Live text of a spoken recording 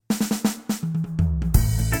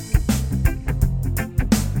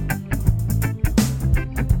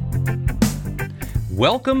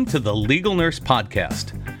Welcome to the Legal Nurse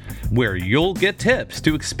Podcast, where you'll get tips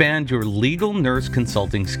to expand your legal nurse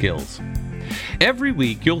consulting skills. Every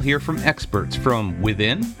week, you'll hear from experts from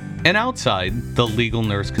within and outside the legal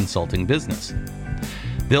nurse consulting business.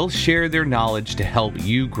 They'll share their knowledge to help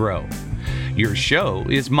you grow. Your show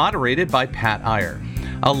is moderated by Pat Iyer,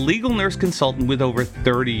 a legal nurse consultant with over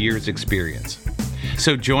 30 years experience.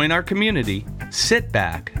 So join our community, sit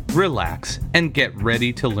back, relax, and get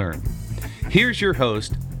ready to learn. Here's your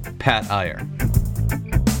host, Pat Iyer.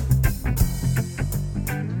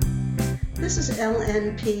 This is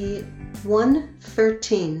LNP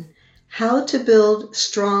 113, How to Build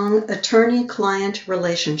Strong Attorney-Client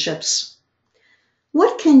Relationships.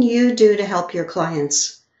 What can you do to help your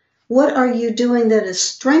clients? What are you doing that is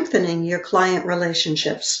strengthening your client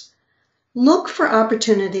relationships? Look for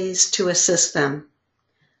opportunities to assist them.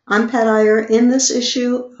 I'm Pat Iyer. In this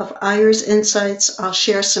issue of Iyer's Insights, I'll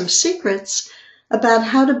share some secrets about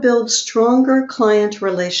how to build stronger client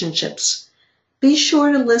relationships. Be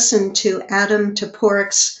sure to listen to Adam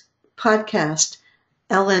Toporik's podcast,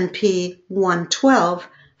 LNP 112,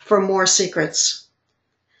 for more secrets.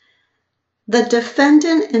 The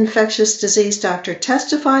defendant infectious disease doctor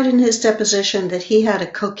testified in his deposition that he had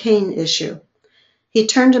a cocaine issue. He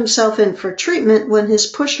turned himself in for treatment when his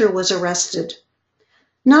pusher was arrested.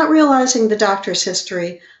 Not realizing the doctor's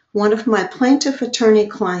history, one of my plaintiff attorney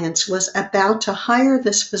clients was about to hire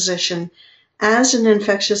this physician as an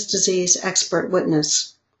infectious disease expert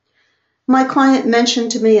witness. My client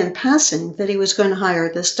mentioned to me in passing that he was going to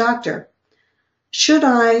hire this doctor. Should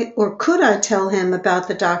I or could I tell him about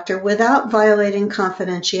the doctor without violating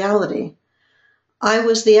confidentiality? I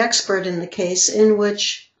was the expert in the case in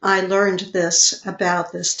which I learned this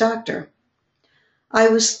about this doctor. I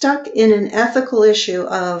was stuck in an ethical issue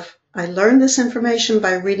of, I learned this information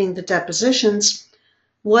by reading the depositions.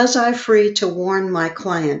 Was I free to warn my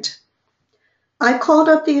client? I called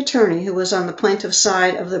up the attorney who was on the plaintiff's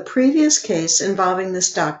side of the previous case involving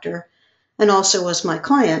this doctor and also was my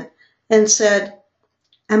client and said,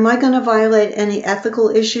 am I going to violate any ethical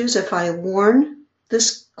issues if I warn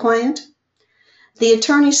this client? The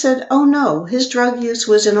attorney said, oh no, his drug use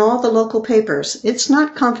was in all the local papers. It's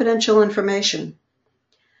not confidential information.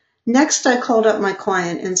 Next, I called up my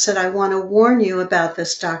client and said, I want to warn you about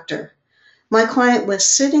this doctor. My client was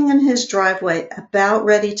sitting in his driveway about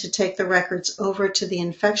ready to take the records over to the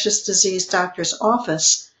infectious disease doctor's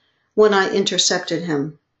office when I intercepted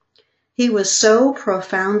him. He was so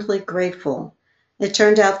profoundly grateful. It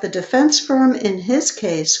turned out the defense firm in his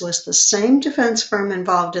case was the same defense firm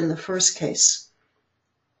involved in the first case.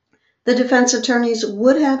 The defense attorneys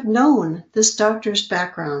would have known this doctor's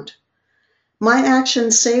background. My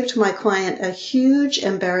action saved my client a huge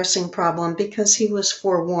embarrassing problem because he was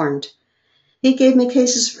forewarned. He gave me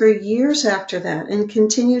cases for years after that and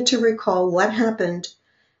continued to recall what happened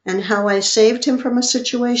and how I saved him from a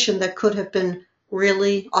situation that could have been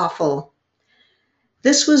really awful.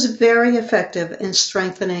 This was very effective in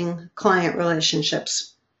strengthening client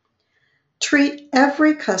relationships. Treat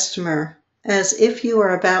every customer as if you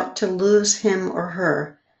are about to lose him or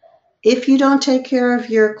her. If you don't take care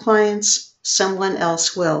of your clients, someone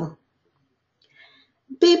else will.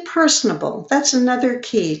 Be personable. That's another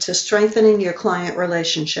key to strengthening your client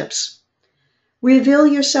relationships. Reveal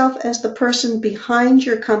yourself as the person behind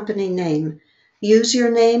your company name. Use your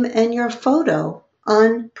name and your photo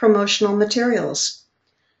on promotional materials.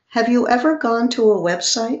 Have you ever gone to a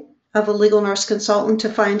website of a legal nurse consultant to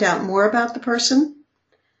find out more about the person?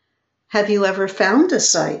 Have you ever found a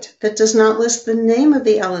site that does not list the name of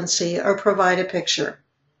the LNC or provide a picture?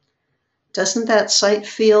 Doesn't that site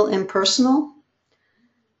feel impersonal?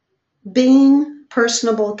 Being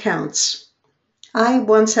personable counts. I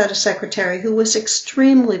once had a secretary who was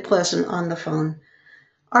extremely pleasant on the phone.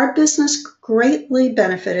 Our business greatly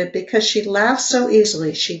benefited because she laughed so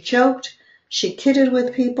easily. She joked, she kidded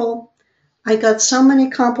with people. I got so many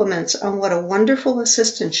compliments on what a wonderful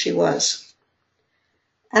assistant she was.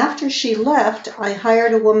 After she left, I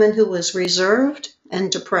hired a woman who was reserved and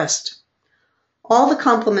depressed. All the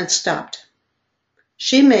compliments stopped.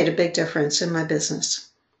 She made a big difference in my business.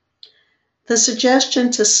 The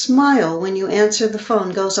suggestion to smile when you answer the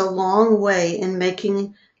phone goes a long way in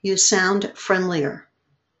making you sound friendlier.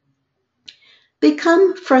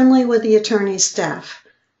 Become friendly with the attorney's staff.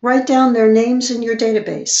 Write down their names in your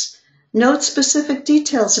database. Note specific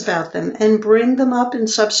details about them and bring them up in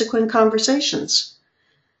subsequent conversations.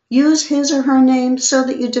 Use his or her name so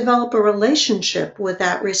that you develop a relationship with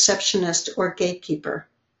that receptionist or gatekeeper.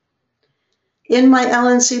 In my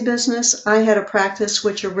LNC business, I had a practice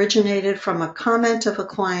which originated from a comment of a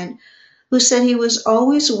client who said he was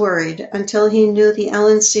always worried until he knew the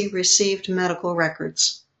LNC received medical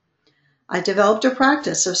records. I developed a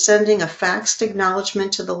practice of sending a faxed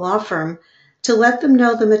acknowledgement to the law firm to let them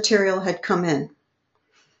know the material had come in.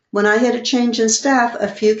 When I had a change in staff, a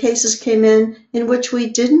few cases came in which we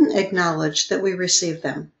didn't acknowledge that we received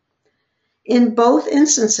them. In both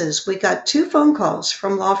instances, we got 2 phone calls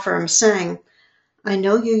from law firms saying, "I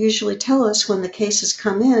know you usually tell us when the cases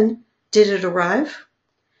come in. Did it arrive?"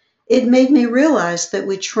 It made me realize that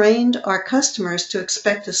we trained our customers to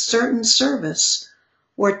expect a certain service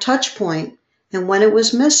or touch point, and when it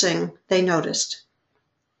was missing, they noticed.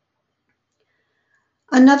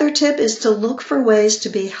 Another tip is to look for ways to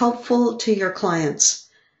be helpful to your clients.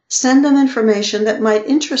 Send them information that might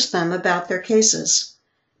interest them about their cases.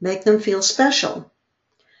 Make them feel special.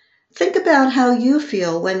 Think about how you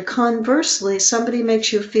feel when conversely somebody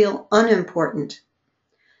makes you feel unimportant.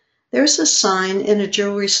 There's a sign in a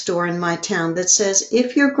jewelry store in my town that says,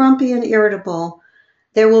 "If you're grumpy and irritable,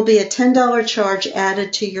 there will be a $10 charge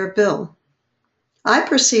added to your bill." I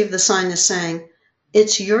perceive the sign as saying,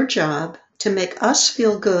 it's your job to make us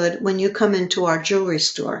feel good when you come into our jewelry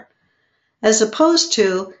store, as opposed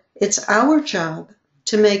to it's our job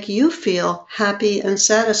to make you feel happy and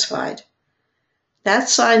satisfied. That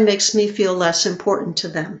sign makes me feel less important to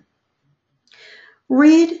them.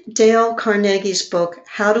 Read Dale Carnegie's book,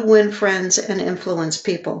 How to Win Friends and Influence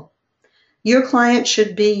People. Your client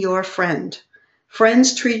should be your friend.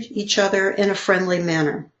 Friends treat each other in a friendly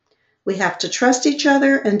manner. We have to trust each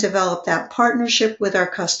other and develop that partnership with our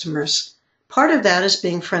customers. Part of that is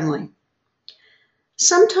being friendly.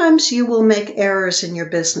 Sometimes you will make errors in your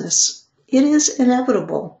business. It is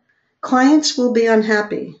inevitable. Clients will be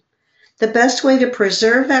unhappy. The best way to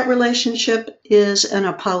preserve that relationship is an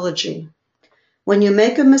apology. When you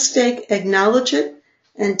make a mistake, acknowledge it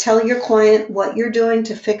and tell your client what you're doing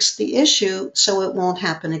to fix the issue so it won't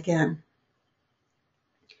happen again.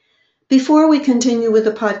 Before we continue with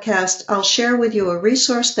the podcast, I'll share with you a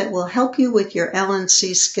resource that will help you with your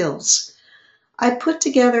LNC skills. I put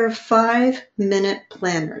together 5-minute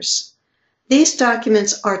planners. These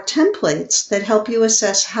documents are templates that help you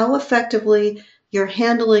assess how effectively you're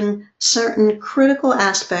handling certain critical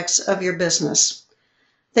aspects of your business.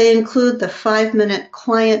 They include the 5-minute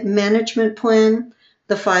client management plan,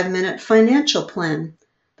 the 5-minute financial plan,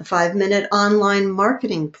 the 5-minute online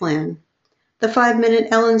marketing plan, the 5-minute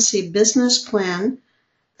LNC business plan,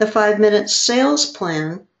 the 5-minute sales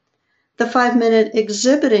plan, the 5-minute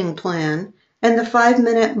exhibiting plan, and the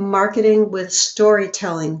 5-minute marketing with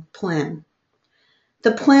storytelling plan.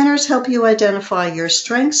 The planners help you identify your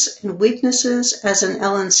strengths and weaknesses as an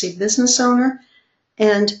LNC business owner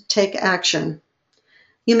and take action.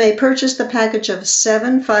 You may purchase the package of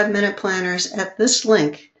 7 5-minute planners at this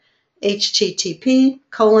link,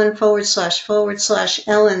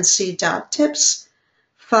 http://lnc.tips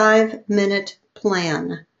 5-minute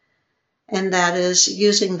plan. And that is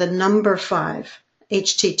using the number 5.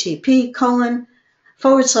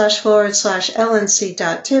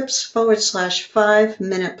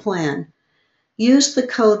 http://lnc.tips/5-minute plan. Use the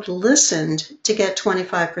code LISTENED to get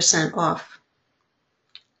 25% off.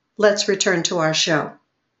 Let's return to our show.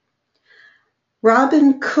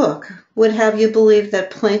 Robin Cook would have you believe that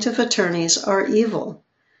plaintiff attorneys are evil.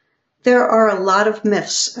 There are a lot of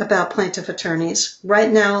myths about plaintiff attorneys. Right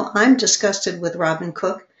now, I'm disgusted with Robin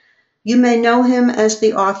Cook. You may know him as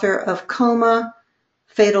the author of Coma,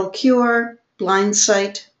 Fatal Cure, Blind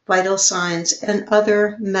Sight, Vital Signs, and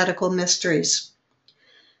other medical mysteries.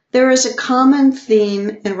 There is a common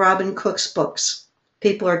theme in Robin Cook's books.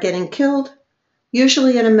 People are getting killed,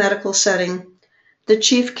 usually in a medical setting. The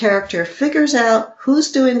chief character figures out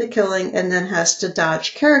who's doing the killing and then has to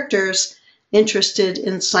dodge characters interested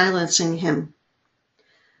in silencing him.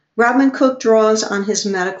 Robin Cook draws on his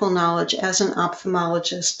medical knowledge as an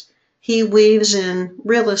ophthalmologist. He weaves in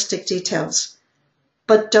realistic details.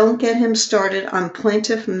 But don't get him started on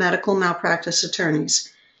plaintiff medical malpractice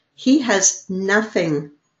attorneys. He has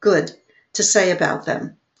nothing good to say about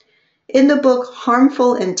them. In the book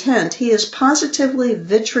Harmful Intent, he is positively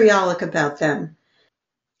vitriolic about them.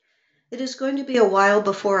 It is going to be a while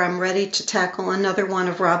before I'm ready to tackle another one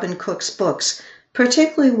of Robin Cook's books,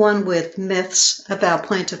 particularly one with myths about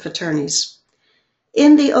plaintiff attorneys.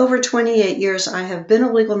 In the over 28 years I have been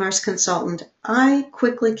a legal nurse consultant, I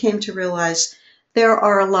quickly came to realize there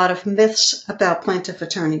are a lot of myths about plaintiff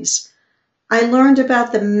attorneys. I learned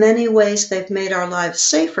about the many ways they've made our lives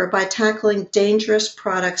safer by tackling dangerous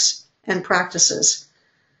products and practices.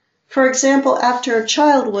 For example, after a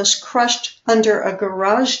child was crushed under a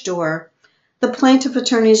garage door, the plaintiff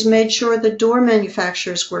attorneys made sure the door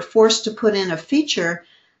manufacturers were forced to put in a feature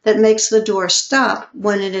that makes the door stop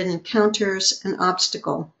when it encounters an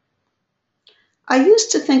obstacle. I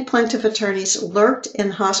used to think plaintiff attorneys lurked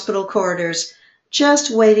in hospital corridors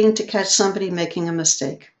just waiting to catch somebody making a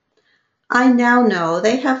mistake. I now know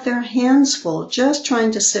they have their hands full just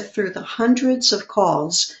trying to sift through the hundreds of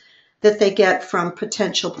calls that they get from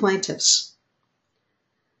potential plaintiffs.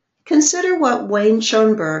 Consider what Wayne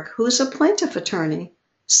Schoenberg, who is a plaintiff attorney,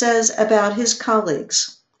 says about his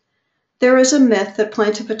colleagues. There is a myth that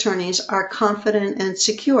plaintiff attorneys are confident and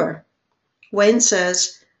secure. Wayne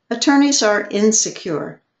says, attorneys are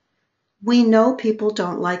insecure. We know people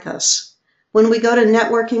don't like us. When we go to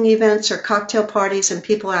networking events or cocktail parties and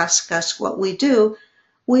people ask us what we do,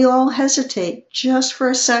 we all hesitate just for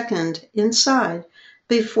a second inside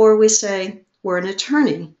before we say we're an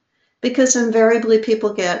attorney, because invariably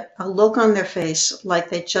people get a look on their face like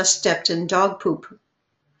they just stepped in dog poop.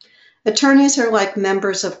 Attorneys are like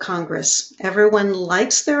members of Congress. Everyone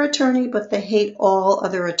likes their attorney, but they hate all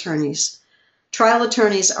other attorneys. Trial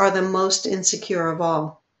attorneys are the most insecure of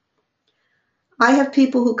all. I have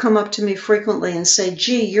people who come up to me frequently and say,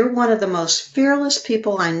 gee, you're one of the most fearless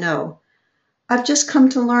people I know. I've just come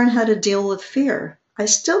to learn how to deal with fear. I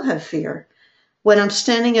still have fear. When I'm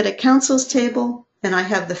standing at a counsel's table and I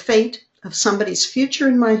have the fate of somebody's future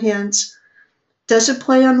in my hands, does it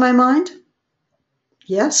play on my mind?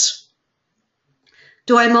 Yes.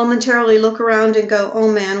 Do I momentarily look around and go,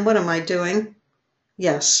 oh man, what am I doing?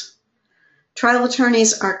 Yes. Trial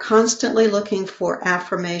attorneys are constantly looking for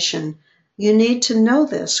affirmation. You need to know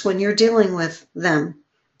this when you're dealing with them.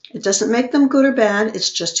 It doesn't make them good or bad,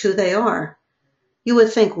 it's just who they are. You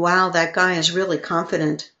would think, wow, that guy is really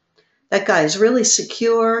confident. That guy is really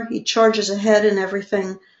secure, he charges ahead and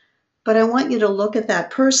everything. But I want you to look at that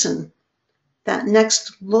person, that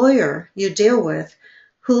next lawyer you deal with,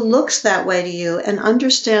 who looks that way to you, and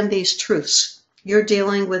understand these truths. You're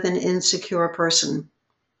dealing with an insecure person.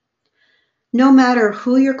 No matter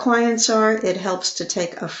who your clients are, it helps to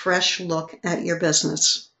take a fresh look at your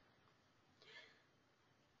business.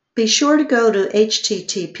 Be sure to go to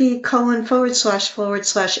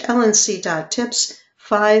http://lnc.tips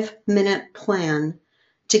 5-minute plan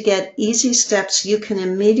to get easy steps you can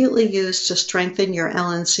immediately use to strengthen your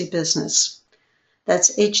LNC business.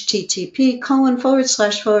 That's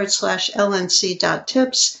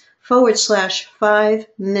http://lnc.tips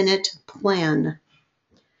 5-minute plan.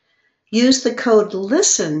 Use the code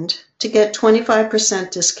LISTENED to get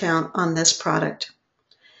 25% discount on this product.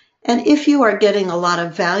 And if you are getting a lot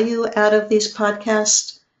of value out of these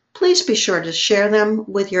podcasts, please be sure to share them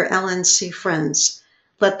with your LNC friends.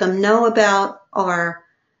 Let them know about our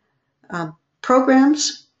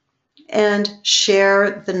programs and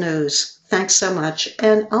share the news. Thanks so much.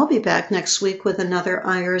 And I'll be back next week with another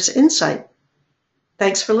Iyer's Insight.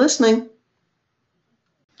 Thanks for listening.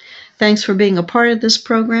 Thanks for being a part of this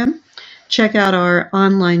program. Check out our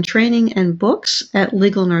online training and books at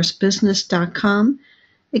legalnursebusiness.com.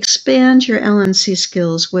 Expand your LNC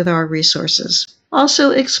skills with our resources.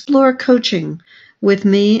 Also, explore coaching with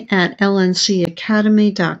me at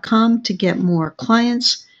lncacademy.com to get more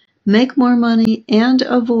clients, make more money, and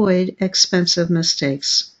avoid expensive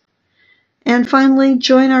mistakes. And finally,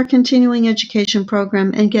 join our continuing education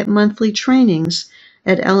program and get monthly trainings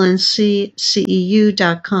at lncceu.com.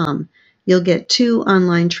 You'll get 2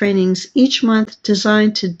 online trainings each month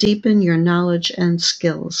designed to deepen your knowledge and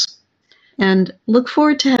skills. And look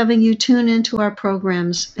forward to having you tune into our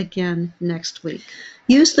programs again next week.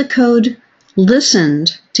 Use the code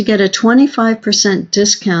LISTENED to get a 25%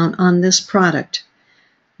 discount on this product.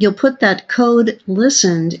 You'll put that code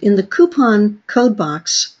LISTENED in the coupon code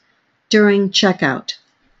box during checkout.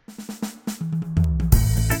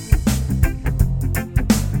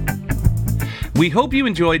 We hope you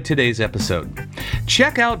enjoyed today's episode.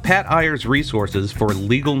 Check out Pat Iyer's resources for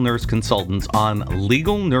legal nurse consultants on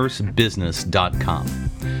legalnursebusiness.com.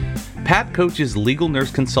 Pat coaches legal nurse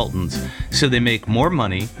consultants so they make more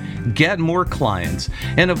money, get more clients,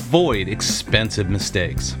 and avoid expensive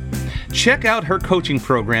mistakes. Check out her coaching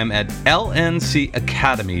program at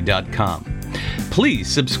lncacademy.com.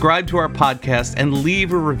 Please subscribe to our podcast and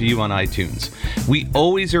leave a review on iTunes. We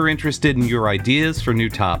always are interested in your ideas for new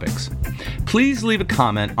topics. Please leave a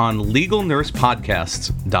comment on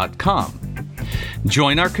legalnursepodcasts.com.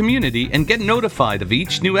 Join our community and get notified of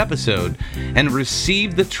each new episode and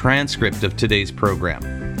receive the transcript of today's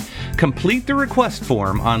program. Complete the request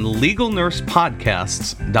form on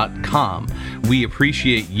legalnursepodcasts.com. We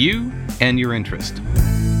appreciate you and your interest.